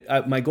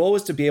My goal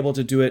was to be able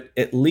to do it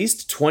at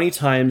least 20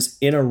 times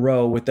in a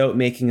row without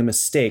making a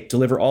mistake,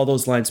 deliver all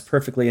those lines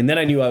perfectly. And then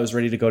I knew I was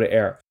ready to go to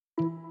air.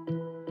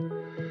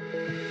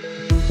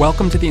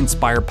 Welcome to the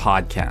Inspire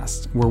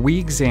Podcast, where we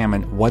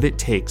examine what it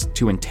takes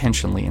to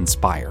intentionally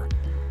inspire.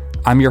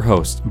 I'm your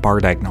host,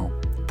 Bart Egnal,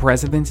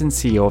 President and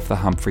CEO of the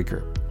Humphrey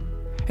Group.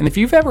 And if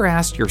you've ever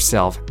asked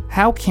yourself,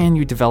 how can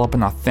you develop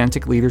an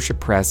authentic leadership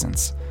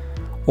presence?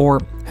 Or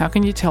how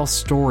can you tell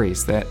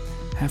stories that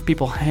have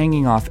people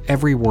hanging off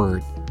every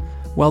word?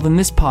 Well, then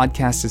this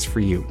podcast is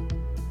for you.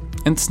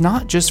 And it's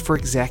not just for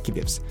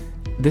executives.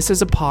 This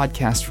is a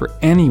podcast for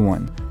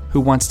anyone who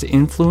wants to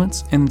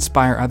influence and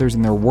inspire others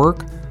in their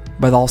work,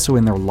 but also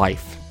in their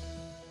life.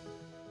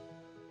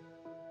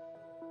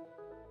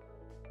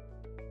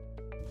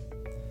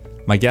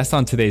 My guest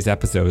on today's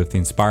episode of the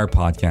Inspire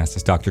Podcast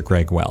is Dr.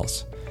 Greg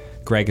Wells.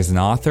 Greg is an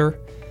author,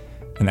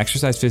 an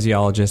exercise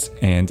physiologist,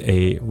 and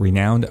a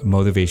renowned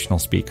motivational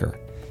speaker.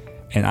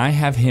 And I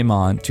have him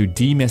on to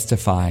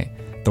demystify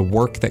the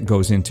work that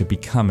goes into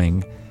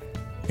becoming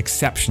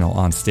exceptional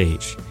on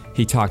stage.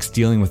 He talks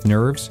dealing with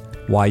nerves,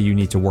 why you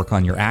need to work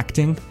on your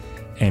acting,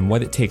 and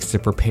what it takes to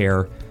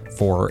prepare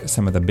for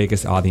some of the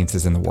biggest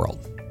audiences in the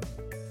world.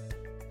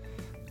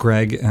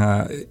 Greg,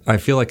 I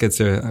feel like it's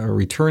a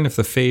return of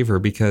the favor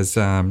because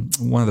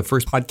one of the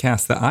first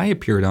podcasts that I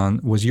appeared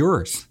on was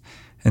yours.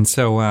 And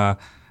so I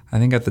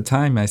think at the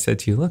time I said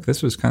to you, look,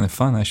 this was kind of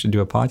fun. I should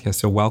do a podcast.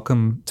 So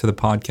welcome to the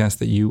podcast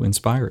that you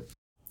inspired.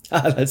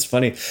 That's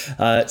funny.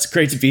 It's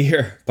great to be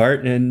here,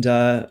 Bart. And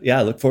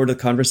I look forward to the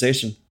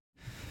conversation.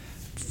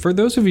 For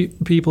those of you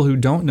people who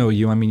don't know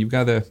you, I mean, you've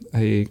got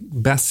a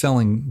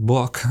best-selling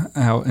book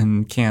out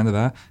in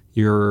Canada.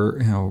 You're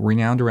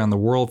renowned around the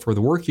world for the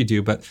work you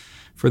do. But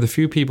for the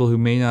few people who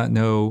may not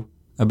know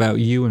about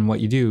you and what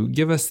you do,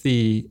 give us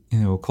the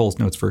Coles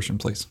Notes version,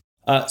 please.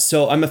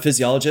 So I'm a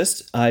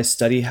physiologist. I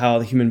study how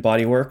the human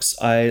body works.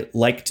 I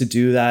like to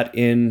do that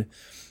in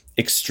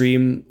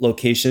extreme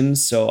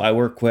locations. So I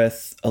work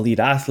with elite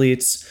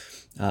athletes.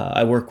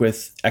 I work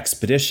with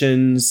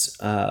expeditions.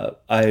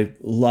 I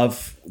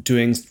love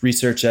doing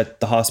research at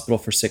the Hospital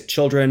for Sick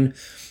Children.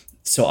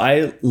 So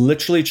I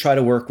literally try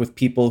to work with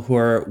people who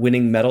are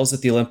winning medals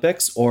at the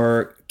Olympics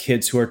or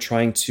kids who are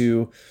trying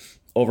to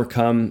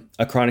overcome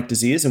a chronic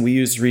disease. And we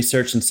use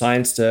research and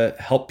science to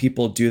help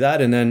people do that.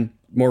 And then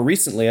more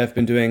recently, I've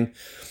been doing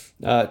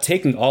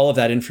taking all of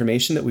that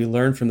information that we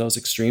learn from those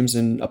extremes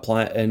and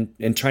apply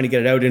and trying to get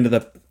it out into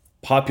the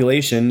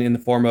population in the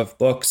form of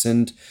books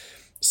and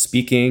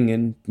speaking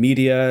and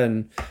media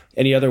and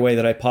any other way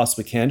that I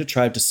possibly can to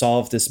try to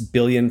solve this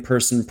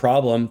billion-person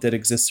problem that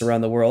exists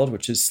around the world,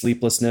 which is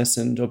sleeplessness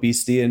and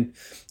obesity and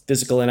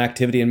physical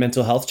inactivity and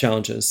mental health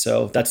challenges.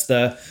 So that's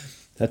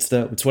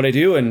what I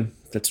do, and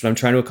that's what I'm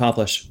trying to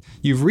accomplish.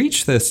 You've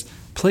reached this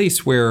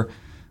place where,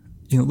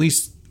 at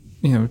least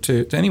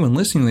to anyone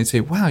listening, they'd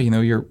say, wow,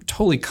 you're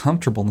totally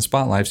comfortable in the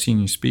spotlight. I've seen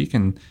you speak,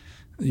 and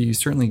you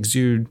certainly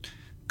exude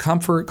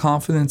comfort,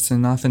 confidence,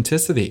 and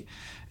authenticity.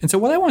 And so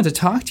what I wanted to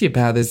talk to you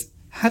about is,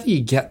 how do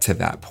you get to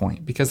that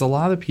point? Because a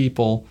lot of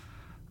people,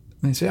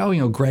 they say,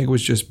 Greg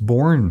was just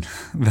born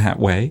that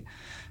way.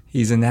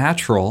 He's a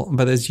natural.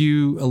 But as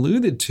you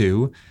alluded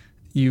to,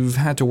 you've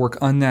had to work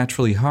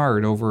unnaturally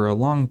hard over a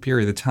long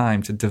period of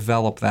time to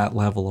develop that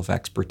level of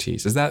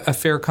expertise. Is that a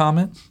fair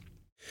comment?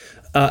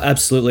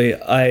 Absolutely.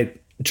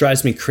 It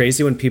drives me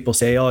crazy when people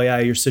say, oh yeah,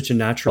 you're such a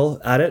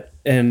natural at it.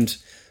 And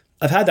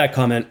I've had that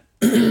comment.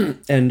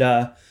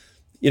 And,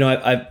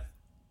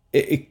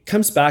 it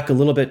comes back a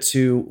little bit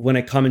to when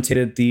I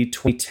commentated the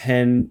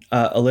 2010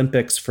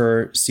 Olympics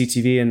for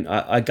CTV. And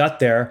I got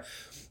there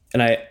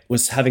and I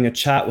was having a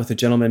chat with a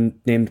gentleman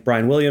named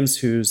Brian Williams,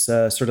 who's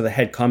sort of the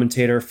head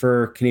commentator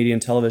for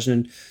Canadian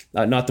television.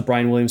 Not the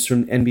Brian Williams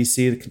from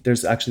NBC.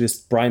 There's actually this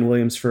Brian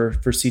Williams for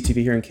CTV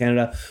here in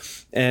Canada.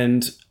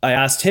 And I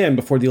asked him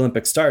before the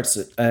Olympics starts,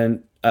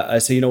 and I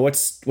say,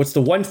 what's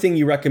the one thing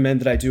you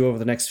recommend that I do over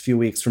the next few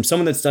weeks? From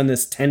someone that's done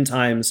this 10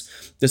 times,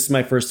 this is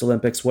my first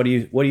Olympics. What do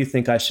you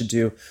think I should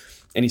do?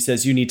 And he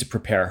says, you need to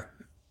prepare.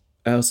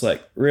 I was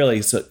like,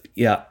 really? So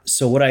yeah.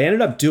 So what I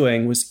ended up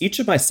doing was each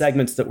of my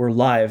segments that were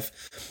live,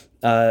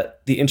 the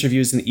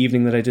interviews in the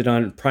evening that I did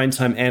on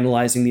primetime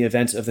analyzing the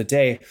event of the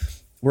day,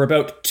 were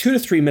about 2 to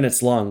 3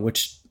 minutes long,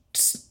 which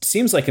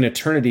seems like an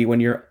eternity when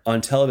you're on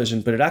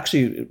television, but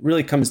it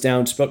really comes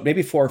down to about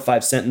maybe 4 or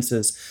 5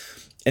 sentences.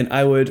 And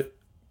I would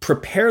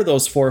prepare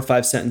those 4 or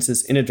 5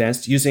 sentences in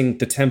advance using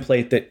the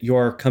template that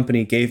your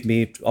company gave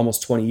me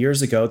almost 20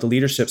 years ago, the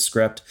leadership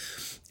script,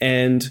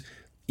 and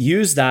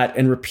use that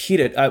and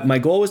repeat it. My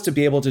goal was to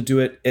be able to do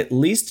it at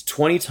least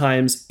 20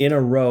 times in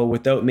a row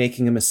without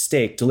making a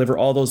mistake, deliver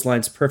all those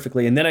lines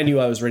perfectly. And then I knew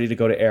I was ready to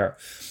go to air.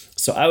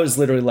 So I was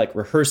literally like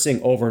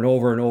rehearsing over and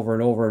over and over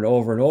and over and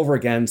over and over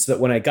again, so that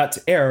when I got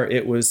to air,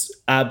 it was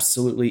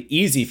absolutely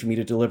easy for me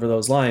to deliver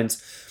those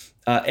lines.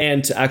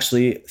 And to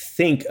actually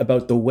think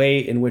about the way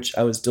in which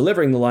I was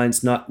delivering the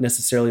lines, not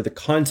necessarily the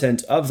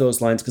content of those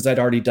lines, because I'd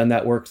already done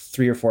that work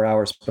 3 or 4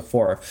 hours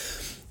before.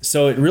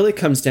 So it really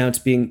comes down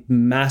to being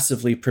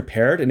massively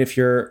prepared. And if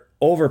you're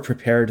over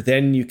prepared,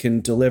 then you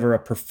can deliver a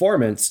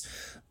performance.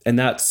 And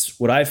that's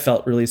what I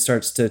felt really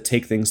starts to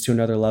take things to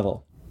another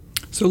level.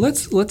 So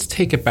let's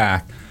take it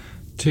back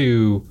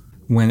to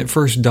when it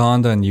first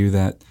dawned on you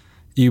that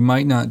you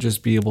might not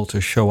just be able to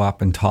show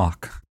up and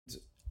talk.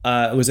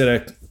 I was at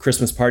a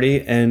Christmas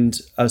party and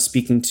I was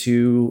speaking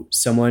to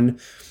someone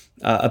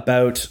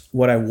about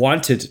what I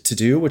wanted to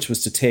do, which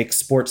was to take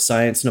sports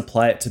science and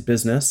apply it to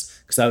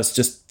business, because I was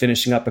just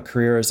finishing up a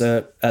career as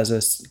a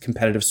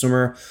competitive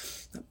swimmer,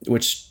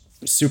 which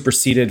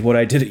superseded what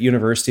I did at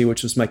university,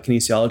 which was my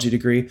kinesiology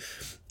degree.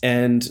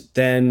 And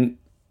then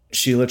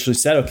she literally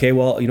said, okay,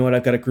 well, you know what?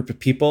 I've got a group of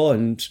people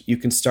and you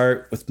can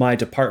start with my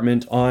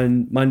department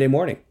on Monday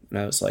morning. And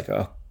I was like,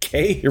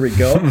 okay, here we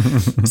go.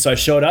 So I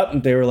showed up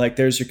and they were like,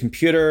 there's your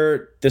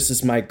computer. This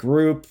is my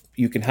group.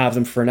 You can have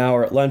them for an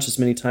hour at lunch as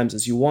many times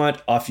as you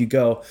want. Off you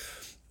go.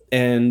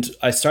 And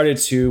I started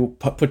to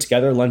put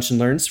together lunch and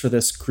learns for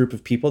this group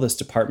of people, this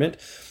department,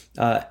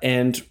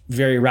 and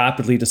very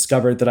rapidly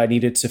discovered that I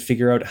needed to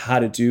figure out how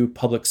to do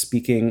public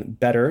speaking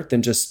better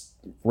than just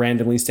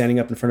randomly standing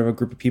up in front of a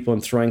group of people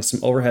and throwing some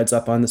overheads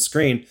up on the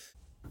screen.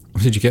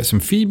 Did you get some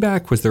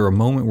feedback? Was there a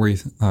moment where you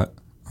thought,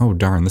 oh,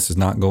 darn, this is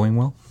not going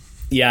well?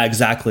 Yeah,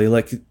 exactly.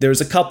 Like there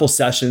was a couple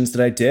sessions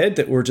that I did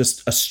that were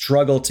just a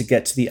struggle to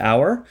get to the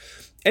hour.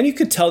 And you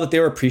could tell that they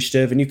were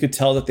appreciative and you could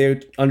tell that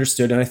they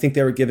understood. And I think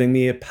they were giving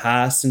me a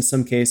pass in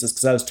some cases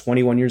because I was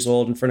 21 years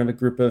old in front of a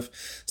group of,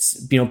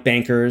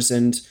 bankers.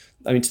 And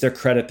I mean, to their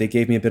credit, they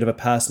gave me a bit of a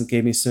pass and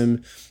gave me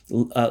some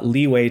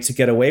leeway to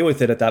get away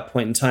with it at that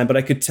point in time. But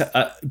I could,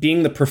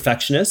 being the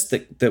perfectionist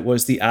that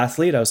was the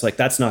athlete, I was like,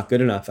 that's not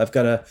good enough. I've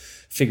got to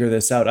figure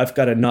this out. I've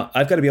got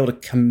to be able to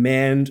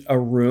command a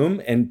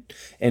room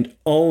and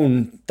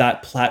own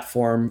that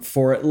platform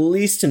for at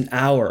least an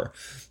hour.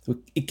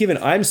 Given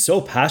I'm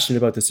so passionate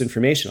about this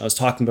information, I was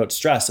talking about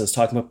stress, I was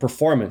talking about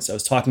performance, I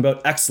was talking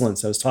about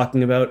excellence, I was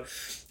talking about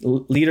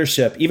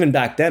leadership. Even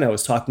back then, I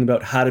was talking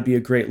about how to be a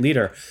great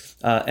leader.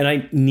 And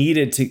I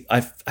needed to,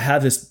 I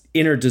have this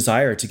inner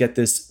desire to get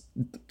this,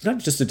 not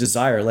just a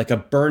desire, like a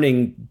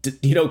burning,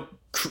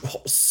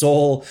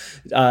 soul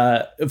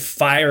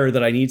fire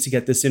that I need to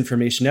get this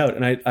information out.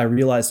 And I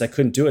realized I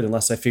couldn't do it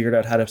unless I figured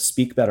out how to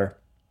speak better.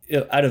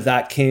 Out of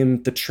that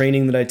came the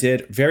training that I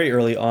did very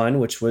early on,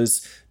 which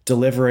was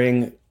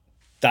delivering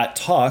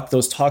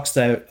those talks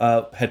that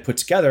I had put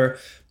together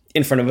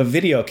in front of a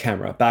video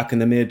camera back in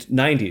the mid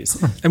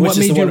 90s. And what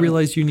made you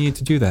realize you needed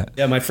to do that?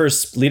 Yeah, my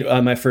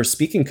first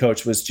speaking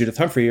coach was Judith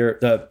Humphrey,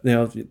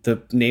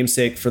 the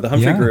namesake for the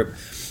Humphrey Group.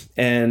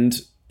 And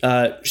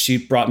she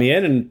brought me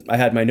in and I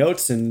had my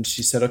notes and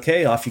she said,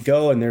 okay, off you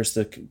go. And there's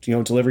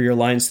deliver your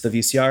lines to the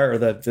VCR or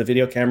the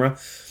video camera,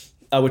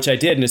 which I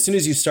did. And as soon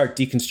as you start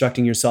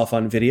deconstructing yourself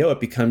on video,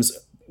 it becomes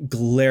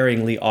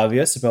glaringly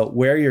obvious about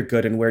where you're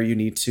good and where you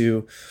need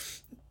to,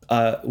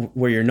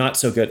 where you're not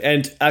so good.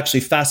 And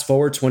actually, fast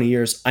forward 20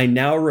 years, I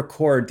now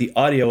record the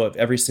audio of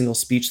every single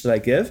speech that I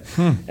give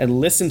and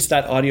listen to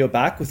that audio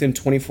back within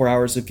 24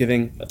 hours of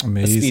giving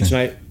a speech.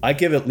 And I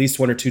give at least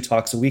 1 or 2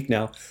 talks a week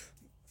now.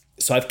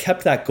 So I've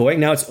kept that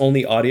going. Now it's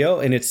only audio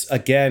and it's,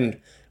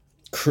 again,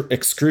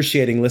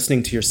 excruciating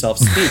listening to yourself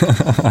speak.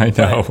 I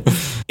know.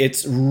 But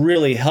it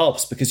really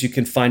helps because you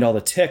can find all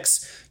the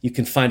tics. You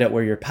can find out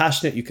where you're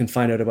passionate. You can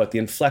find out about the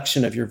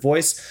inflection of your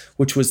voice,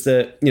 which was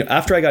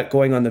after I got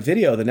going on the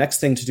video, the next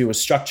thing to do was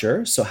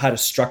structure. So how to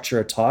structure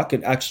a talk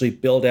and actually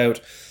build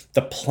out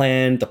the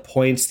plan, the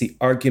points, the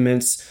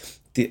arguments,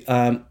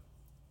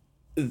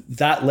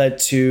 that led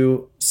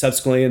to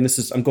subsequently, and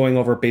I'm going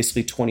over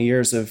basically 20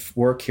 years of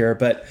work here,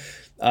 but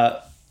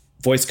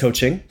voice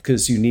coaching,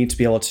 because you need to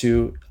be able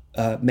to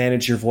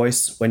manage your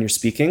voice when you're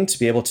speaking to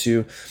be able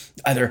to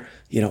either,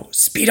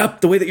 speed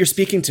up the way that you're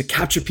speaking to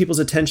capture people's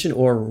attention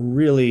or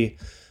really,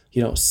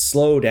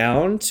 slow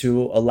down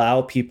to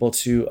allow people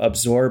to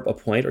absorb a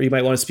point. Or you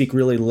might want to speak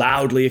really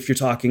loudly if you're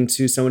talking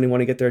to someone you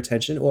want to get their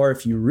attention. Or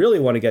if you really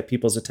want to get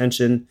people's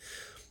attention,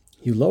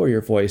 you lower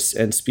your voice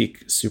and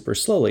speak super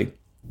slowly.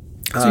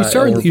 So you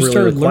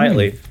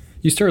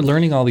started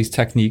learning all these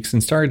techniques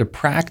and started to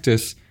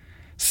practice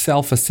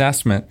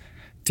self-assessment.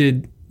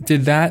 Did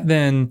that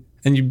then,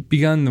 and you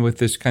begun with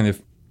this kind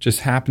of just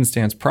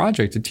happenstance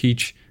project to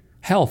teach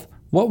health.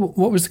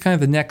 What was kind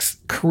of the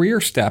next career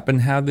step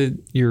and how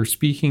did your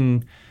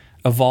speaking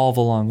evolve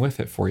along with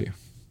it for you?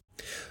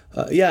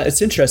 Yeah,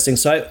 it's interesting.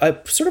 So I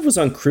sort of was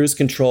on cruise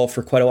control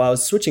for quite a while. I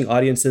was switching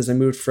audiences. I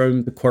moved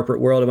from the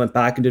corporate world. I went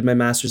back and did my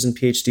master's and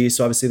PhD.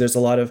 So obviously there's a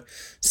lot of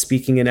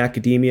speaking in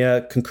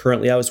academia.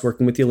 Concurrently, I was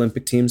working with the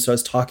Olympic team. So I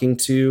was talking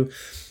to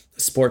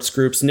sports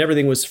groups and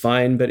everything was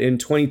fine. But in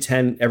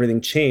 2010,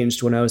 everything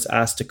changed when I was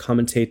asked to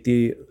commentate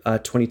the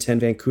 2010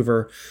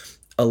 Vancouver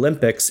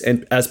Olympics.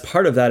 And as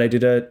part of that, I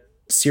did a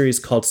series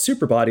called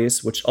Super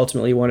Bodies, which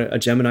ultimately won a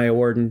Gemini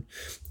Award in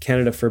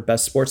Canada for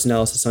Best Sports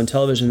Analysis on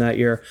television that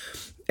year.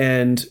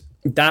 And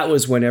that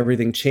was when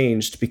everything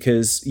changed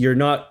because you're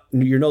no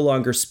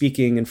longer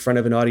speaking in front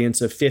of an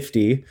audience of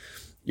 50.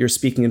 You're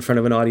speaking in front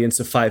of an audience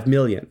of 5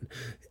 million.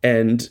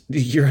 and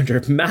you're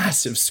under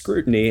massive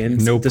scrutiny,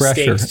 and no the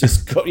pressure. stakes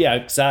just go. Yeah,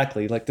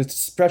 exactly. Like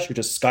the pressure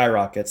just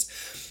skyrockets.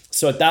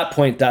 So at that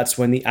point, that's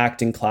when the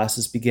acting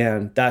classes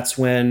began. That's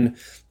when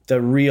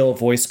the real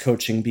voice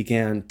coaching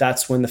began.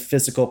 That's when the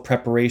physical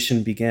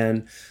preparation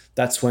began.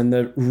 That's when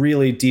the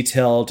really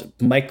detailed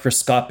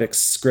microscopic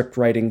script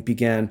writing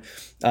began.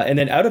 And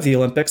then out of the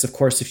Olympics, of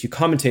course, if you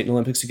commentate in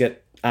Olympics, you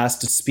get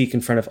asked to speak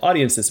in front of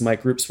audiences. My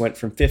groups went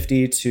from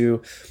 50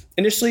 to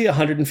initially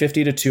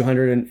 150 to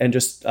 200. And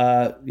just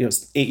 8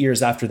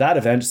 years after that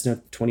event,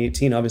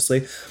 2018,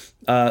 obviously,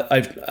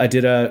 I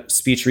did a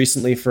speech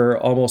recently for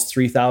almost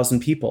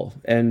 3,000 people.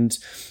 And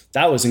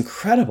that was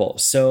incredible.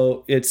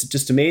 So it's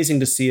just amazing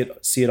to see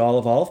it all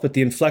evolve. But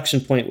the inflection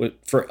point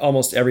for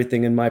almost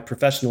everything in my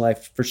professional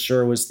life, for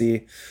sure, was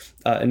the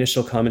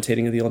initial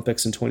commentating of the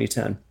Olympics in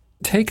 2010.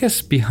 Take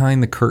us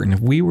behind the curtain.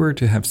 If we were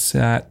to have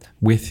sat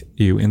with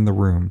you in the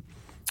room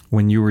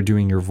when you were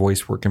doing your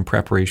voice work in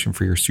preparation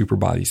for your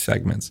Superbody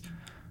segments,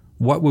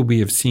 what would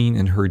we have seen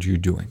and heard you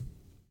doing?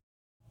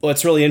 Well,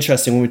 it's really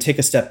interesting when we take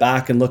a step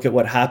back and look at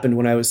what happened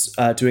when I was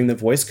doing the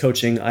voice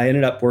coaching. I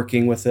ended up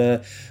working with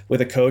a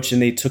coach,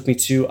 and they took me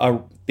to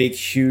a big,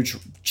 huge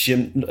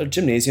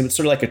gymnasium. It's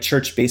sort of like a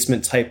church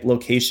basement type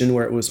location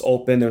where it was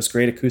open. There was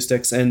great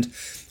acoustics, and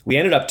we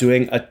ended up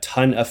doing a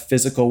ton of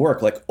physical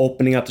work, like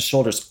opening up the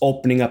shoulders,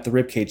 opening up the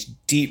rib cage,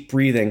 deep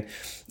breathing,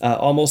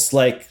 almost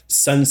like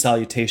sun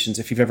salutations,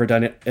 if you've ever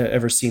done it,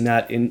 ever seen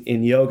that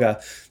in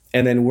yoga,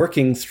 and then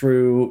working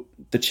through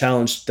the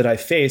challenge that I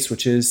face,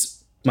 which is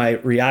my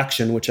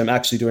reaction, which I'm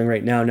actually doing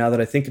right now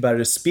that I think about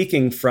it, is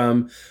speaking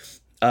from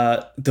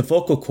the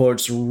vocal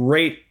cords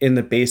right in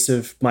the base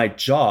of my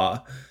jaw,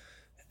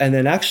 and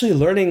then actually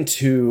learning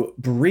to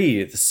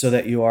breathe so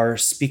that you are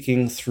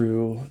speaking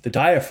through the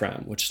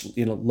diaphragm, which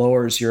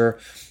lowers your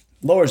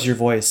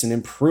voice and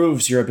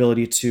improves your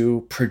ability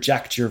to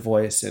project your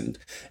voice,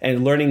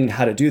 and learning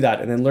how to do that,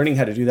 and then learning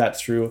how to do that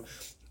through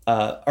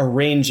a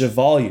range of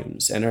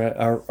volumes and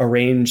a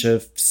range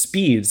of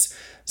speeds.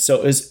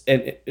 So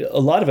and a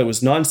lot of it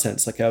was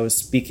nonsense. Like I was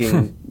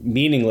speaking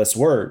meaningless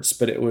words,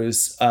 but it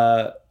was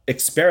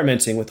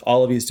experimenting with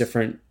all of these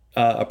different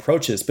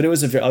approaches. But it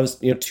was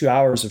 2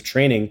 hours of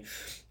training,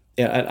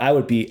 and I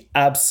would be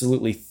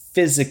absolutely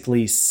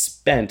physically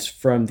spent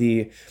from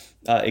the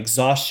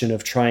exhaustion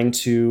of trying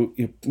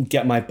to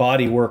get my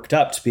body worked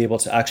up to be able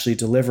to actually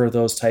deliver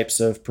those types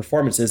of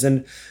performances.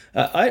 And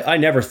I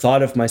never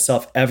thought of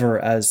myself ever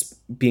as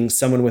being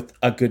someone with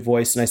a good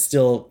voice, and I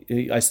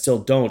still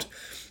don't.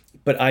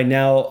 But I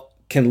now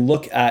can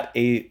look at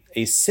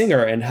a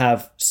singer and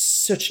have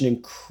such an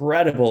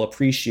incredible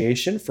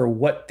appreciation for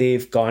what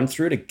they've gone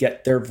through to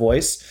get their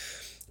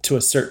voice to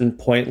a certain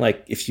point.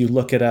 Like if you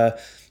look at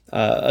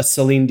a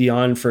Celine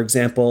Dion, for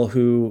example,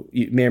 who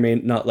you may or may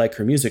not like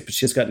her music, but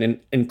she's got an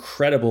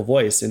incredible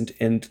voice,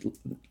 and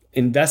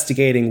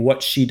investigating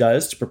what she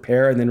does to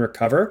prepare and then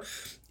recover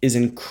is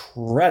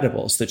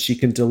incredible, so that she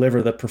can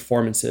deliver the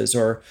performances.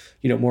 Or,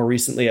 more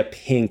recently a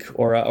Pink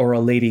or a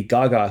Lady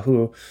Gaga,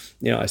 who,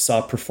 I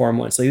saw perform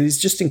once. Like these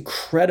just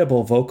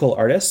incredible vocal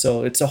artists.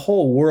 So it's a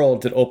whole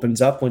world that opens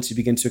up once you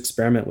begin to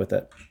experiment with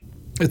it.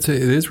 It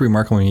is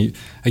remarkable.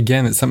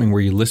 It's something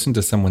where you listen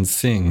to someone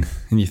sing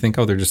and you think,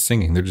 oh, they're just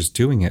singing, they're just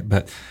doing it.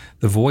 But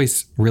the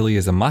voice really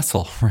is a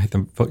muscle, right?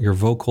 Your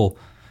vocal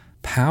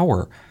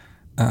power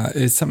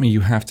is something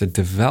you have to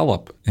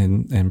develop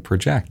and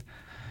project.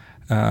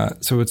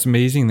 So it's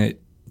amazing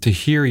to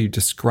hear you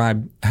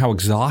describe how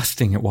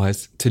exhausting it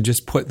was to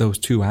just put those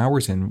 2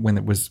 hours in when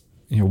it was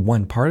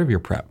one part of your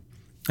prep.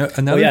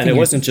 And it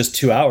wasn't just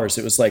 2 hours.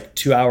 It was like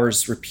 2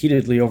 hours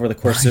repeatedly over the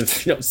course of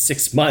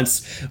 6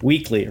 months,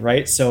 weekly,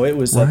 right? So it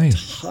was a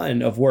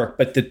ton of work,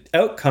 but the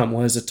outcome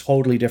was a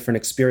totally different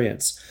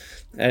experience.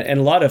 And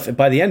a lot of,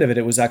 by the end of it,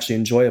 it was actually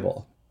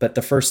enjoyable. But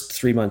the first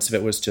 3 months of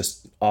it was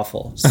just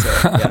awful. So,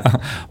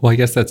 yeah. Well, I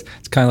guess it's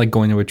kind of like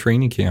going to a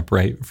training camp,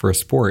 right? For a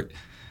sport.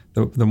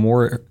 The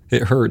more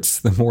it hurts,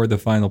 the more the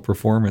final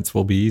performance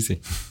will be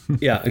easy.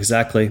 Yeah,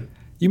 exactly.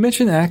 You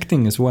mentioned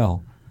acting as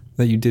well,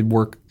 that you did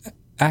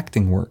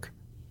acting work.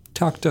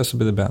 Talk to us a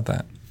bit about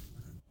that.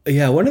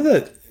 Yeah, one of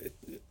the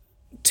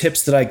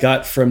tips that I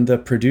got from the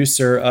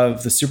producer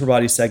of the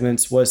Superbody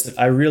segments was that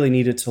I really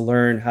needed to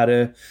learn how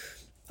to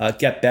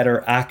get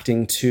better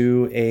acting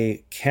to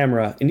a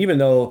camera. And even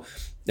though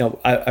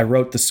I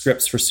wrote the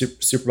scripts for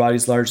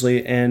Superbodies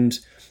largely and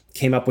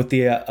came up with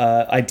the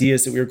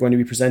ideas that we were going to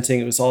be presenting,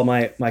 it was all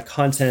my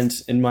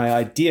content and my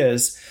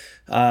ideas.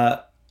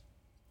 The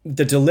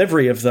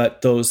delivery of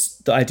the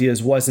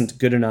ideas wasn't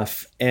good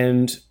enough,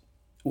 and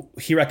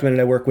he recommended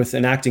I work with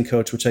an acting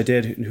coach, which I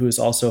did, who is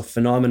also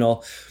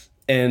phenomenal.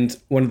 And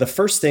one of the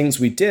first things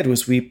we did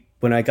was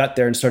when I got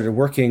there and started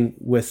working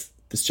with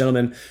this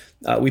gentleman,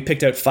 we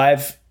picked out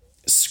 5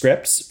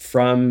 scripts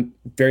from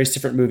various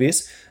different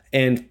movies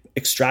and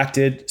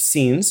extracted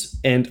scenes,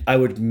 and I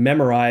would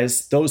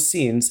memorize those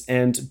scenes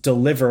and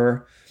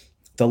deliver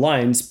the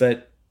lines,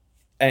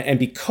 and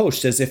be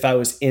coached as if I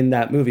was in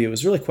that movie. It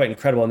was really quite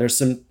incredible. And there's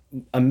some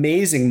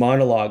amazing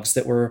monologues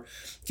that were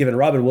given.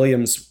 Robin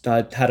Williams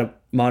had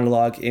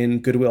monologue in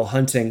Good Will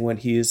Hunting when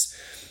he's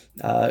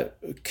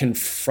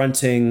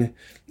confronting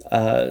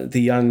the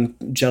young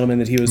gentleman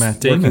that he was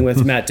working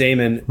with, Matt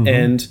Damon,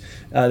 and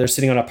they're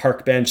sitting on a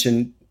park bench,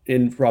 and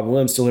Robin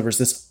Williams delivers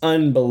this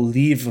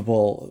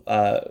unbelievable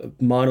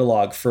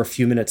monologue for a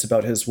few minutes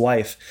about his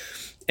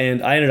wife.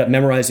 And I ended up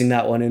memorizing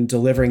that one and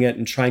delivering it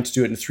and trying to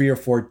do it in 3 or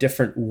 4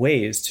 different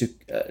ways to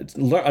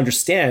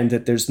understand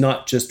that there's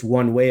not just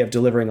one way of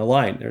delivering a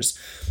line. There's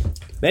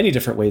many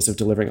different ways of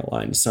delivering a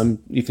line. Some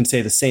you can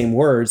say the same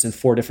words in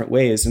 4 different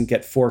ways and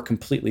get 4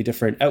 completely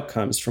different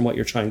outcomes from what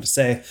you're trying to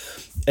say.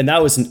 And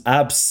that was an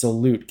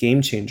absolute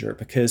game changer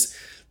because,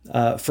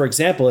 for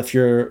example, if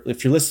you're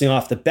listing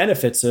off the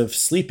benefits of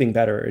sleeping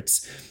better,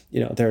 it's,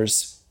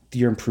 there's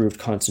your improved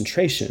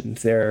concentration,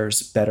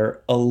 there's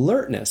better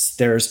alertness,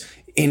 there's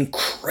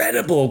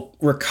incredible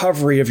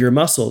recovery of your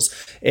muscles.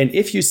 And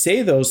if you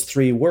say those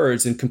 3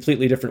 words in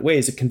completely different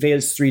ways, it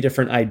conveys 3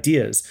 different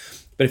ideas.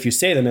 But if you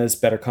say them as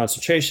better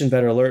concentration,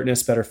 better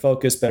alertness, better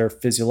focus, better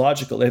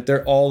physiological,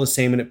 they're all the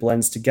same and it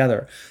blends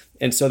together.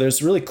 And so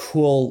there's really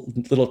cool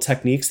little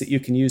techniques that you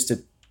can use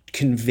to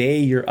convey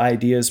your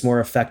ideas more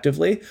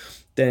effectively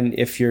than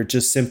if you're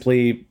just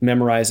simply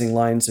memorizing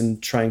lines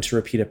and trying to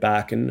repeat it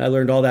back. And I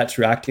learned all that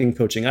through acting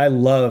coaching. I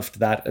loved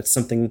that. It's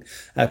something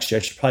actually I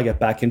should probably get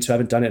back into. I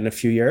haven't done it in a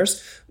few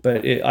years,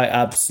 but I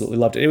absolutely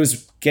loved it. It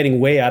was getting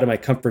way out of my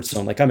comfort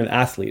zone. Like, I'm an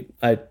athlete.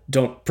 I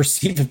don't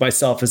perceive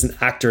myself as an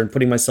actor, and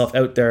putting myself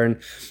out there and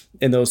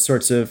in those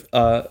sorts of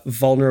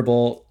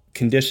vulnerable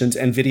conditions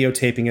and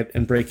videotaping it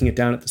and breaking it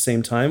down at the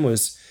same time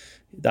was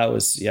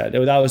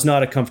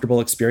not a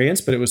comfortable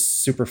experience, but it was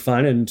super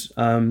fun.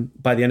 And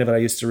by the end of it, I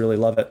used to really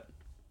love it.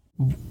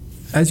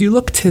 As you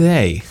look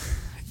today,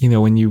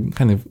 when you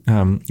kind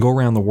of go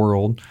around the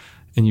world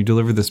and you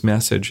deliver this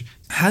message,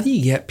 how do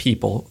you get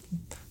people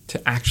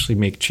to actually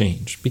make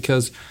change?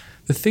 Because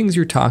the things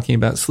you're talking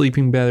about,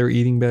 sleeping better,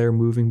 eating better,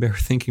 moving better,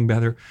 thinking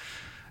better,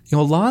 a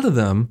lot of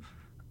them,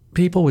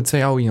 people would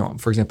say,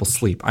 for example,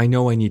 sleep. I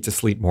know I need to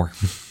sleep more,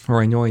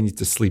 or I know I need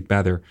to sleep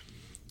better.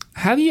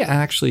 How do you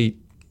actually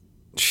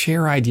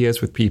share ideas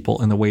with people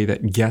in a way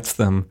that gets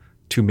them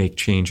to make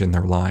change in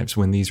their lives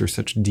when these are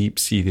such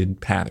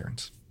deep-seated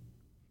patterns?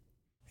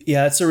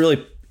 Yeah, it's a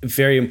really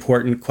very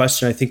important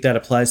question. I think that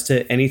applies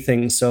to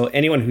anything. So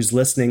anyone who's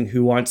listening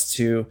who wants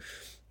to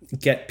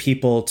get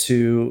people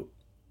to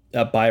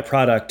buy a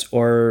product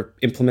or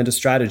implement a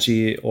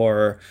strategy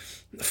or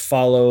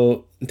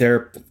follow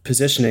their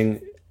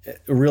positioning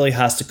really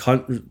has to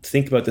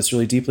think about this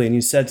really deeply. And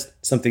you said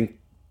something,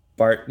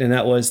 Bart, and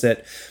that was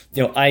that,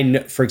 I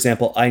know, for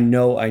example, I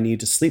know I need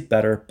to sleep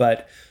better,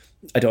 but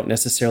I don't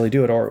necessarily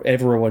do it. Or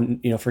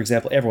everyone, for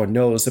example, everyone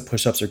knows that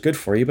push-ups are good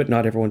for you, but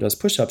not everyone does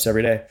push-ups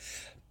every day.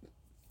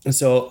 And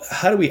so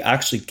how do we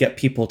actually get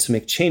people to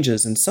make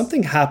changes? And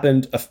something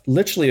happened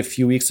literally a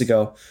few weeks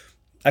ago.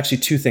 Actually,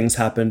 2 things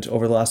happened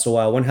over the last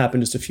while. One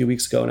happened just a few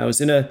weeks ago, and I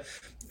was in a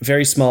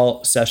very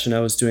small session. I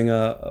was doing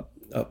a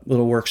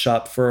little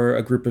workshop for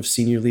a group of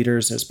senior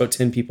leaders. There's about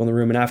 10 people in the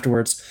room. And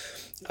afterwards,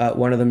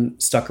 one of them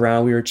stuck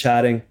around. We were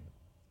chatting,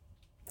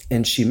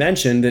 and she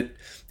mentioned that,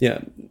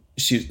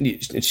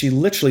 she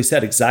literally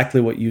said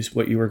exactly what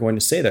you were going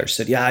to say there. She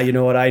said, "Yeah, you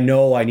know what? I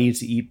know I need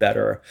to eat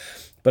better,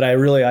 but I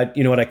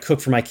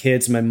cook for my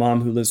kids and my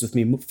mom who lives with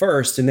me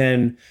first, and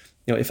then,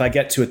 if I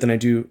get to it, then I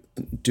do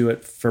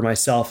it for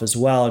myself as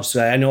well." And she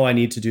said, "I know I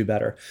need to do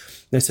better."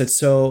 And I said,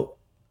 "So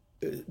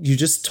you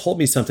just told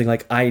me something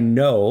like, I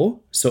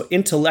know, so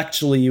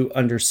intellectually you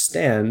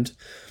understand,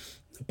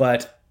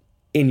 but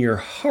in your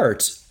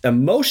heart,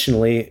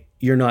 emotionally,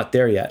 you're not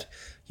there yet.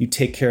 You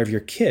take care of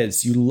your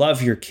kids. You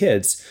love your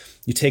kids.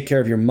 You take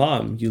care of your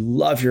mom. You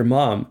love your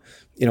mom.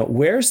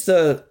 Where's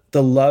the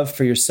love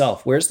for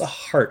yourself? Where's the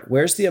heart?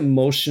 Where's the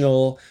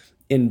emotional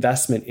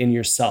investment in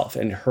yourself?"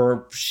 And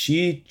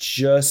she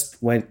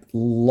just went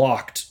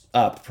locked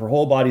up. Her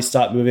whole body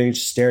stopped moving.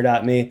 She stared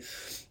at me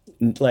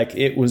like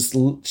it was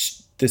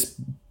this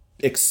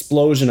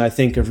explosion, I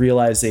think, of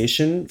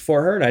realization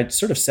for her. And I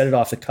sort of said it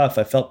off the cuff.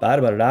 I felt bad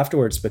about it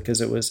afterwards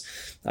because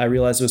I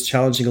realized it was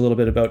challenging a little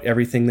bit about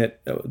everything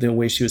that the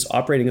way she was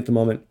operating at the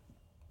moment.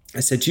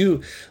 I said,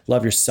 "You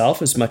love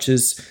yourself as much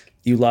as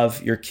you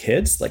love your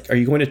kids. Like, are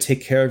you going to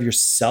take care of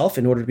yourself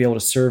in order to be able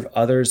to serve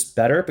others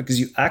better? Because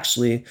you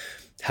actually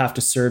have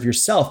to serve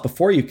yourself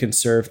before you can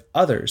serve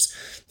others.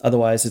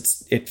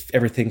 Otherwise,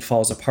 everything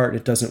falls apart.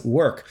 It doesn't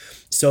work."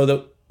 So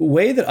the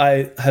way that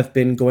I have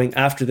been going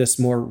after this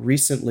more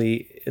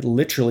recently,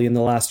 literally in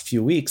the last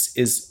few weeks,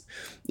 is,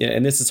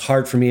 and this is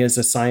hard for me as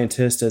a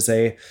scientist, as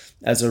a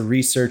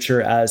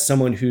researcher, as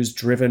someone who's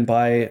driven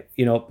by,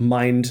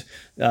 mind,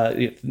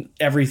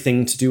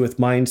 everything to do with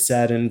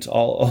mindset and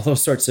all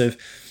those sorts of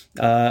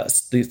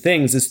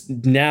things, is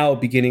now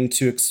beginning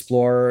to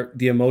explore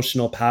the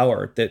emotional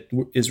power that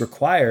is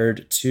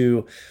required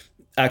to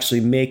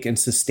actually make and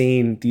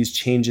sustain these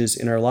changes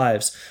in our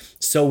lives.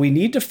 So we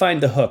need to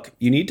find the hook.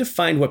 You need to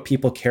find what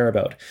people care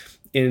about.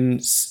 For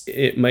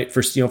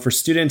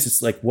students,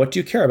 it's like, what do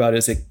you care about?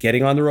 Is it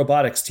getting on the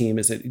robotics team?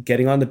 Is it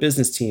getting on the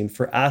business team?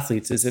 For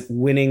athletes, is it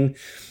winning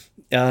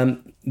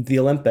the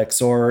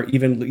Olympics, or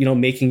even,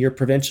 making your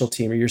provincial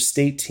team or your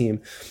state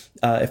team.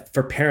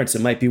 For parents,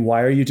 it might be,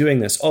 why are you doing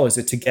this? Oh, is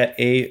it to get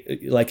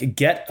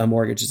a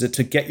mortgage? Is it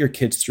to get your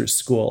kids through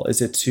school?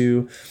 Is it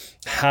to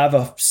have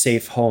a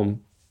safe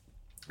home?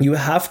 You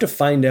have to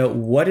find out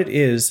what it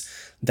is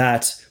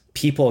that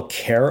people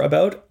care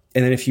about.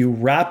 And then if you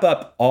wrap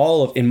up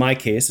in my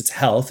case, it's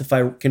health. If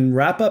I can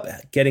wrap up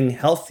getting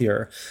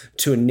healthier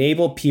to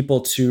enable people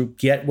to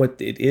get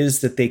what it is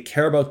that they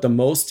care about the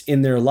most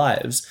in their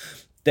lives,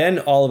 then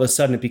all of a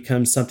sudden it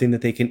becomes something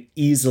that they can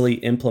easily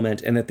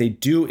implement, and that they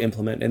do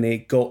implement, and they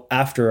go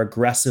after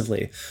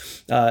aggressively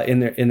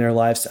in their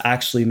lives to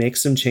actually make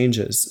some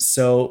changes.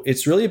 So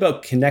it's really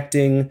about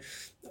connecting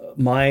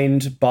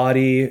mind,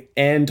 body,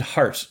 and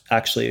heart.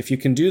 Actually, if you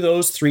can do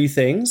those three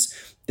things,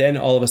 then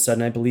all of a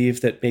sudden I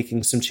believe that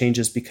making some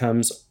changes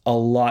becomes a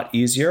lot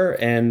easier,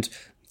 and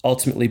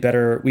ultimately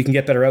better. We can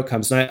get better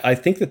outcomes. And I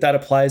think that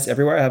applies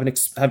everywhere. I haven't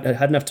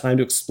had enough time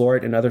to explore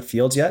it in other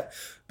fields yet,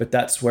 but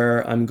that's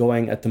where I'm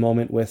going at the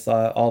moment with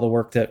all the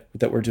work that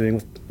we're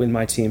doing with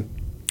my team.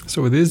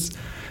 So it is,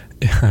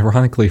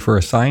 ironically, for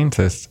a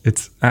scientist,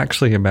 it's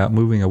actually about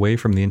moving away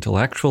from the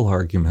intellectual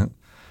argument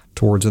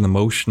towards an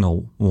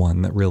emotional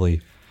one that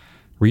really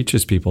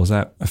reaches people. Is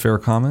that a fair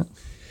comment?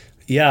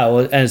 Yeah,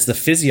 well, as the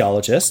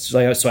physiologist,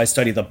 so I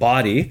study the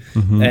body,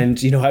 and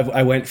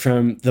I went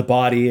from the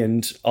body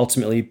and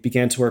ultimately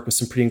began to work with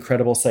some pretty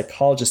incredible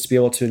psychologists to be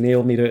able to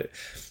enable me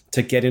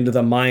to get into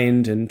the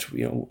mind, and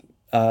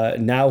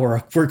now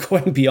we're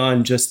going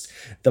beyond just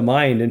the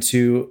mind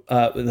into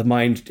the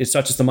mind. It's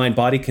not just the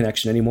mind-body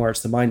connection anymore.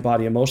 It's the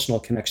mind-body emotional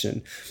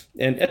connection.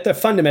 And at the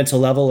fundamental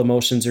level,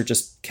 emotions are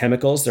just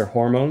chemicals. They're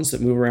hormones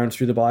that move around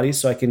through the body.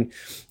 So I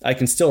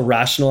can still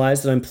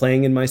rationalize that I'm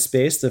playing in my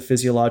space, the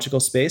physiological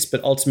space.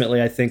 But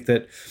ultimately, I think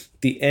that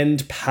the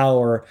end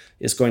power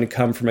is going to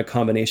come from a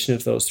combination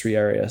of those three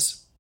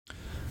areas.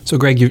 So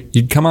Greg,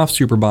 you'd come off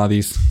Super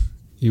Bodies.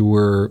 You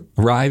were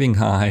riding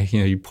high,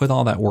 you put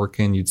all that work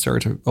in, you'd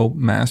start to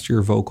master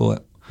your vocal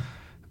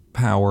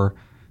power,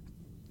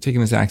 taking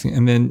this acting,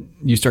 and then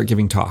you start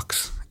giving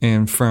talks.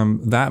 And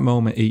from that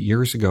moment 8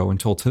 years ago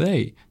until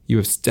today, you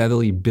have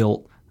steadily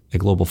built a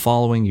global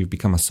following. You've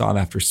become a sought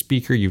after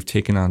speaker. You've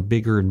taken on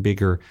bigger and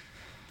bigger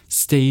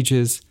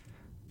stages.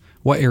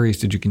 What areas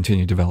did you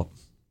continue to develop?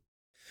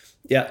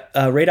 Yeah,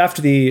 right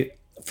after the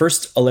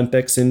first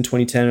Olympics in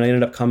 2010, and I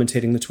ended up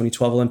commentating the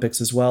 2012 Olympics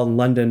as well in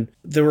London,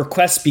 the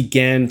requests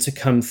began to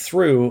come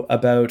through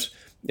about,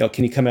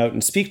 can you come out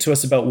and speak to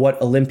us about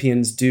what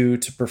Olympians do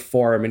to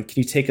perform? And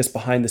can you take us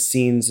behind the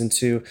scenes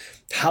into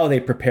how they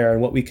prepare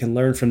and what we can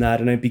learn from that?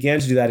 And I began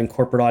to do that in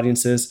corporate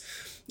audiences.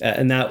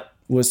 And that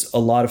was a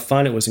lot of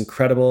fun. It was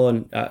incredible.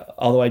 And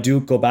although I do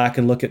go back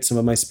and look at some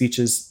of my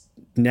speeches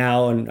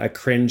now and I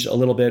cringe a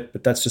little bit,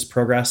 but that's just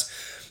progress.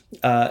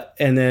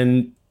 And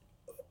then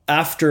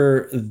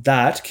after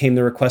that came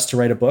the request to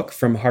write a book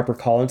from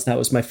HarperCollins. That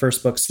was my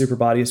first book, Super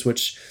Bodies,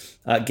 which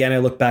again, I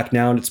look back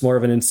now and it's more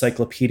of an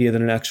encyclopedia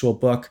than an actual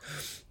book.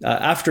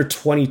 After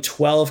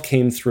 2012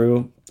 came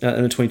through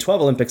and the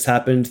 2012 Olympics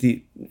happened,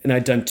 and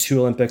I'd done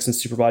 2 Olympics, and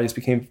Super Bodies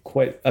became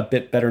quite a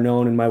bit better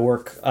known, and my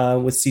work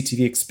with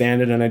CTV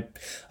expanded, and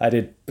I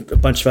did a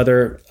bunch of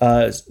other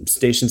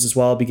stations as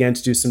well. I began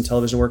to do some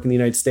television work in the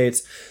United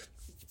States.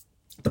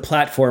 The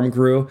platform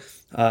grew.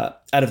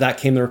 Out of that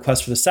came the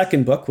request for the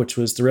second book, which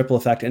was The Ripple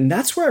Effect. And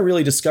that's where I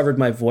really discovered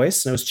my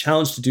voice. And I was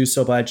challenged to do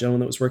so by a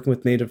gentleman that was working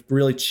with me to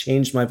really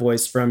change my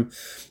voice from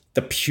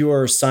the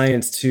pure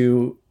science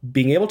to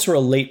being able to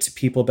relate to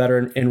people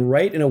better and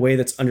write in a way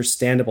that's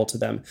understandable to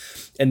them.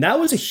 And that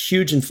was a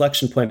huge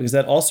inflection point because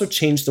that also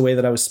changed the way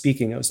that I was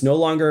speaking. I no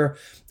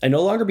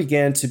longer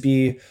began to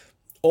be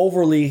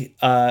overly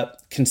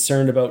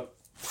concerned about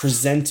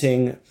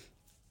presenting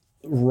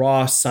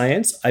raw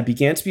science. I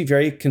began to be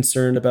very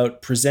concerned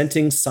about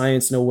presenting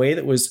science in a way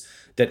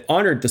that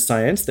honored the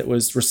science, that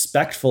was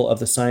respectful of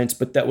the science,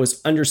 but that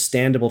was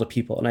understandable to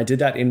people. And I did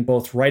that in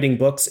both writing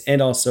books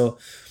and also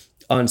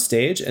on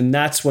stage. And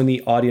that's when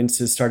the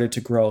audiences started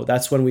to grow.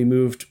 That's when we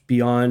moved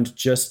beyond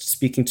just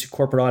speaking to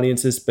corporate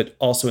audiences, but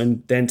also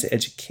then to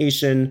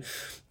education,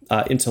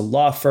 into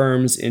law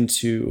firms,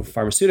 into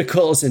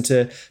pharmaceuticals,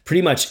 into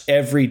pretty much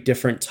every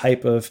different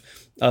type of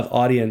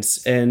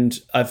audience. And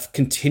I've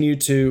continued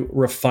to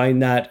refine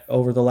that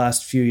over the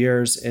last few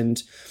years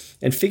and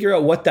figure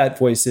out what that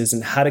voice is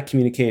and how to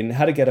communicate and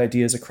how to get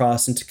ideas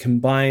across and to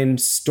combine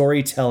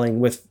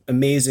storytelling with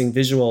amazing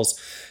visuals.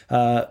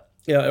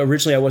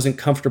 Originally I wasn't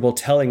comfortable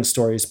telling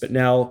stories, but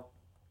now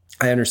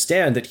I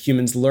understand that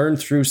humans learn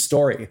through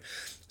story.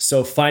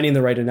 So finding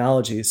the right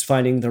analogies,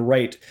 finding the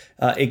right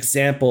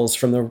examples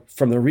from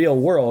the real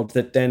world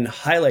that then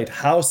highlight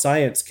how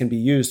science can be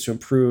used to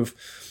improve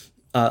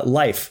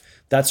life.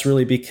 That's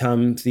really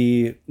become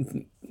the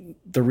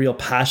real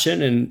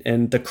passion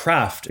and the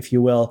craft, if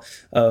you will,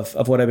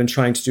 of what I've been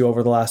trying to do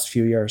over the last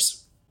few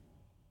years.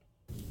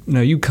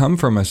 Now, you come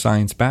from a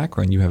science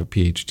background. You have a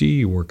PhD.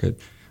 You work at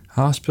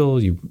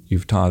hospital.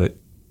 You've taught it.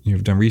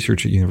 You've done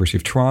research at University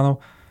of Toronto.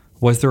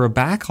 Was there a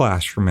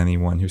backlash from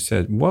anyone who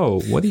said, "Whoa,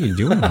 what are you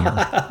doing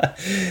here?"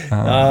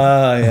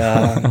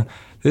 Yeah.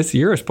 This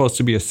year is supposed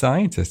to be a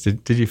scientist.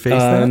 Did you face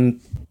that?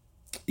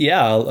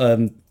 Yeah,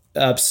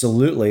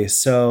 absolutely.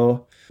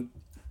 So,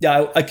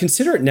 yeah, I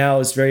consider it now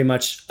as very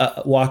much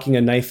walking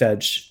a knife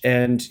edge,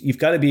 and you've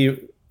got to be.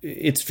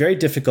 It's very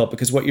difficult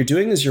because what you're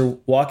doing is you're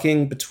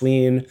walking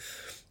between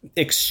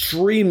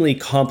extremely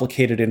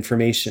complicated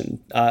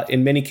information.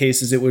 In many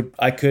cases,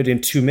 I could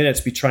in 2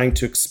 minutes be trying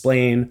to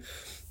explain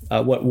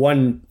what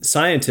one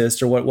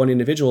scientist or what one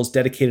individual has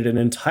dedicated an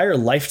entire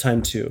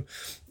lifetime to,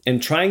 and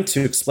trying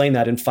to explain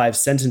that in 5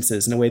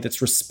 sentences in a way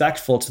that's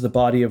respectful to the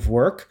body of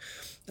work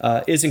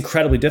is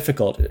incredibly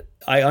difficult.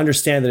 I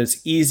understand that it's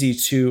easy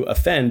to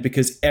offend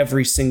because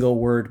every single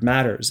word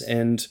matters.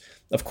 And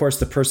of course,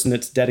 the person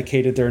that's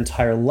dedicated their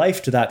entire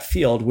life to that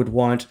field would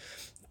want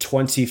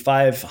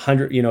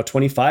 2,500,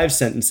 25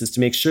 sentences to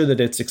make sure that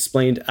it's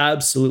explained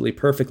absolutely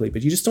perfectly,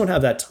 but you just don't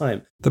have that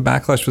time. The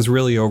backlash was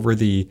really over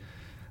the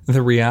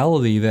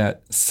reality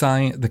that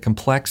the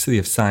complexity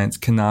of science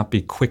cannot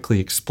be quickly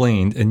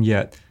explained, and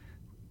yet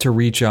to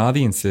reach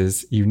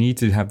audiences, you need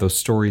to have those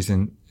stories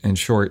in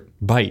short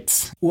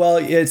bites. Well,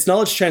 it's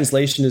knowledge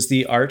translation is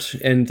the art,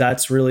 and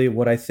that's really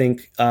what I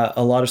think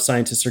a lot of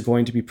scientists are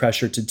going to be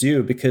pressured to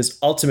do, because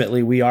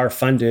ultimately we are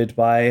funded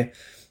by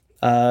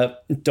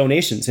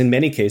donations. In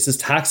many cases,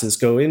 taxes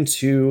go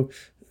into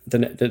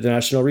the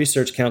National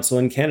Research Council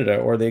in Canada,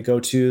 or they go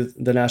to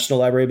the National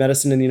Library of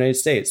Medicine in the United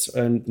States.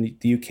 And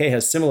the UK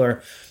has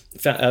similar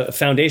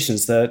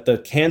foundations.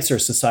 The Cancer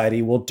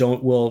Society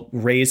will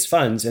raise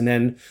funds and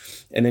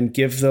then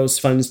give those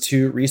funds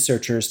to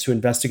researchers to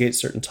investigate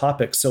certain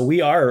topics. So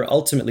we are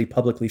ultimately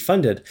publicly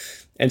funded.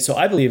 And so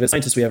I believe as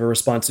scientists, we have a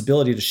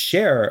responsibility to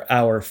share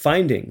our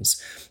findings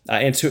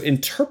and to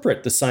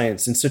interpret the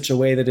science in such a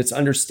way that it's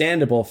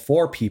understandable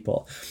for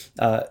people.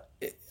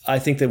 I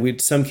think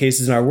that some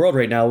cases in our world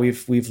right now,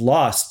 we've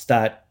lost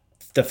that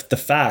the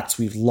facts,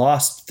 we've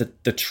lost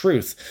the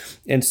truth,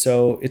 and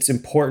so it's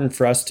important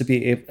for us to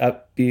be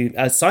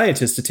as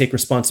scientists to take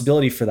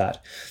responsibility for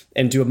that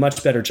and do a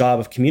much better job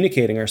of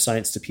communicating our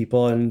science to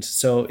people. And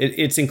so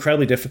it's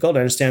incredibly difficult.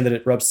 I understand that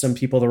it rubs some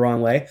people the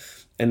wrong way,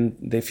 and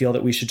they feel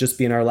that we should just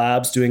be in our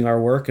labs doing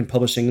our work and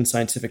publishing in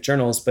scientific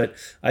journals. But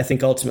I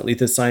think ultimately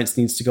the science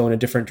needs to go in a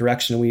different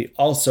direction. We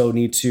also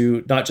need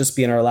to not just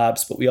be in our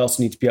labs, but we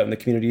also need to be out in the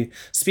community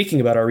speaking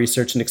about our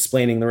research and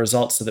explaining the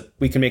results so that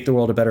we can make the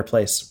world a better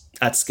place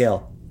at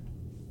scale.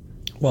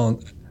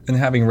 Well, and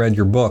having read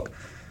your book,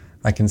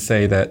 I can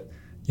say that,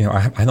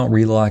 I don't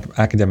read a lot of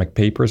academic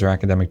papers or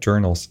academic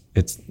journals.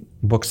 It's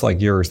books like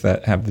yours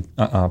that have the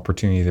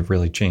opportunity to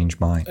really change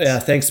minds. Yeah,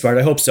 thanks, Bart.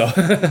 I hope so.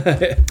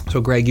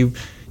 So, Greg, you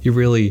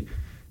really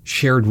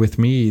shared with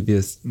me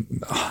the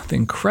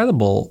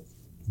incredible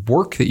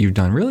work that you've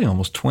done, really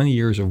almost 20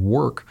 years of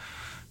work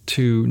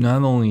to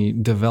not only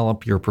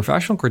develop your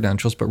professional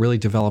credentials, but really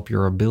develop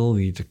your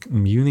ability to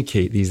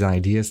communicate these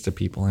ideas to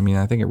people. I mean,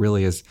 I think it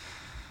really is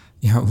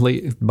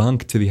lay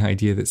bunk to the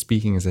idea that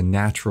speaking is a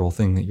natural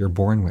thing that you're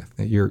born with,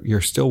 that you're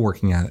still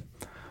working at it.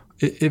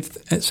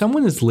 If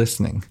someone is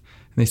listening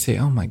and they say,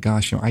 "Oh my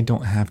gosh, I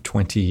don't have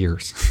 20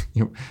 years.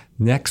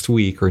 Next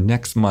week or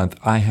next month,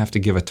 I have to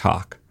give a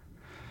talk."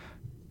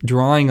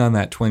 Drawing on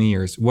that 20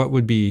 years, what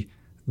would be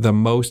the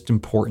most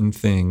important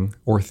thing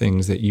or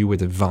things that you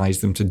would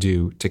advise them to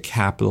do to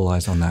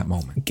capitalize on that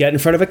moment? Get in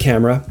front of a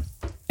camera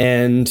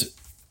and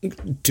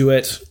do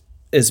it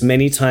as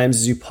many times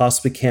as you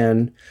possibly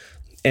can,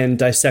 and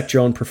dissect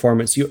your own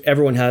performance.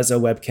 Everyone has a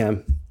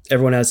webcam.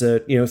 Everyone has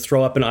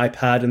throw up an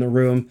iPad in the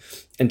room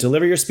and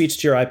deliver your speech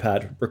to your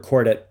iPad,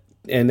 record it,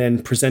 and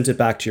then present it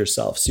back to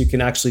yourself so you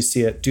can actually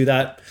see it. Do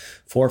that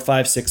 4,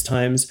 5, 6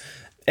 times.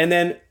 And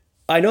then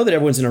I know that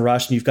everyone's in a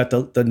rush and you've got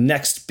the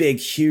next big,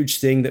 huge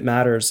thing that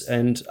matters.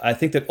 And I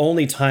think that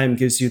only time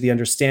gives you the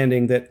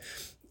understanding that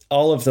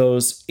all of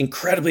those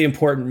incredibly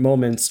important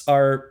moments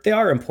are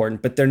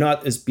important, but they're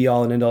not as be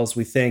all and end all as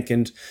we think.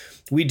 And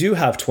we do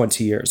have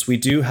 20 years. We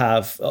do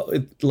have,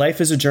 life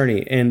is a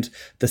journey. And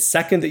the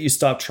second that you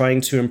stop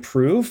trying to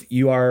improve,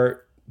 you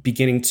are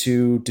beginning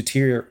to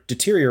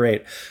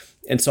deteriorate.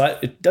 And so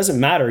it doesn't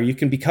matter. You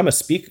can become a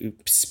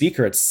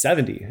speaker at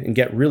 70 and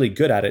get really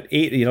good at it.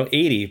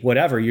 80,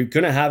 whatever. You're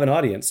going to have an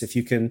audience if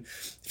you can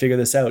figure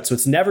this out. So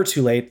it's never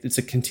too late. It's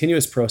a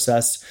continuous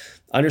process.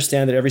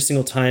 Understand that every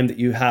single time that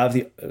you have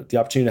the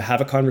opportunity to have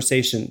a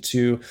conversation,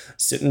 to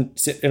sit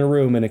in a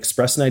room and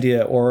express an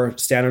idea, or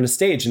stand on a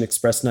stage and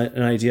express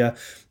an idea,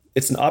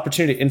 it's an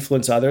opportunity to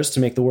influence others to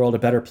make the world a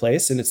better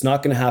place. And it's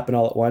not going to happen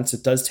all at once.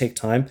 It does take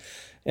time.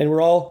 And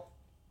we're all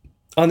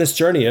on this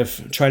journey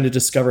of trying to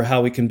discover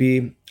how we can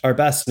be our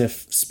best. And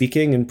if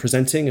speaking and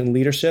presenting and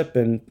leadership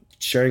and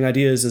sharing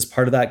ideas is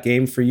part of that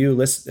game for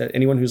you,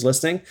 anyone who's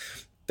listening,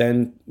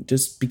 then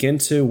just begin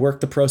to work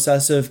the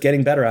process of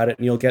getting better at it,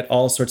 and you'll get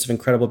all sorts of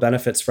incredible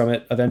benefits from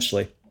it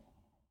eventually.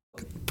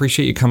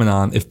 Appreciate you coming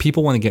on. If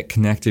people want to get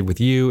connected with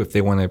you, if they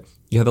want to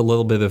get a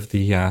little bit of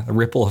the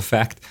ripple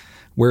effect,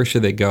 where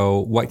should they go?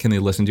 What can they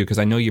listen to? Because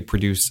I know you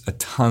produce a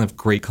ton of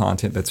great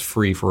content that's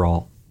free for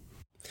all.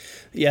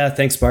 Yeah,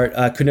 thanks, Bart.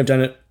 I couldn't have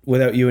done it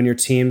without you and your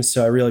team.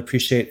 So I really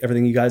appreciate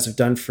everything you guys have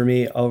done for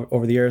me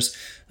over the years.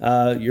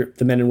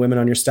 The men and women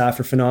on your staff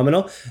are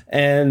phenomenal.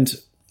 And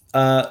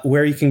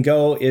where you can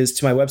go is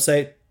to my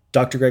website,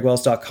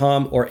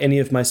 drgregwells.com, or any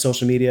of my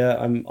social media.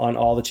 I'm on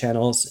all the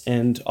channels,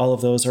 and all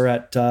of those are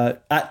at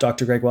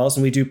Dr. Greg Wells.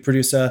 And we do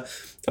produce a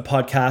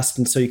podcast,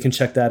 and so you can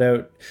check that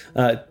out.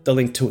 The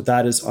link to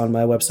that is on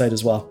my website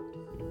as well.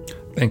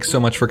 Thanks so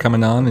much for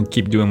coming on, and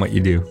keep doing what you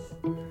do.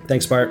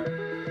 Thanks, Bart.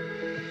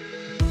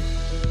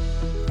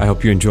 I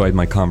hope you enjoyed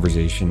my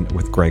conversation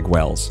with Greg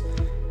Wells.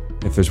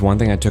 If there's one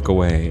thing I took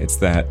away, it's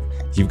that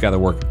you've got to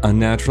work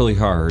unnaturally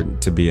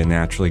hard to be a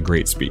naturally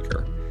great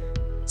speaker.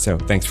 So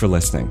thanks for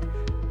listening.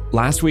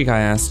 Last week, I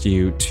asked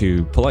you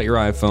to pull out your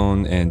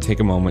iPhone and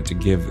take a moment to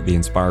give the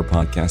Inspire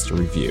podcast a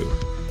review.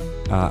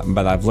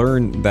 But I've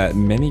learned that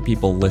many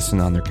people listen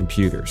on their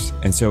computers.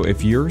 And so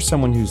if you're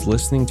someone who's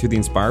listening to the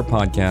Inspire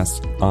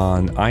podcast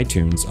on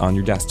iTunes on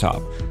your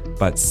desktop,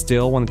 but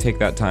still want to take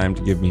that time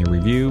to give me a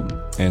review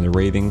and a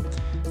rating,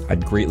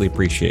 I'd greatly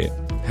appreciate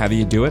it. How do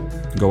you do it?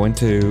 Go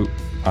into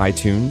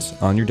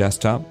iTunes on your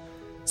desktop,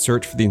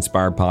 search for the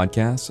Inspire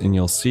podcast, and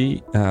you'll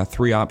see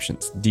 3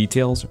 options: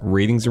 details,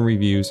 ratings and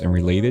reviews, and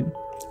related.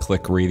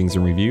 Click ratings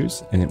and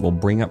reviews, and it will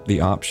bring up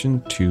the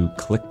option to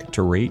click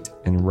to rate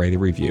and write a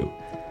review.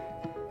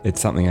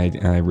 It's something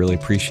I really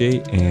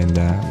appreciate, and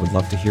would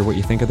love to hear what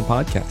you think of the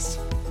podcast.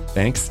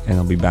 Thanks, and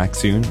I'll be back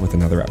soon with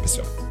another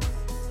episode.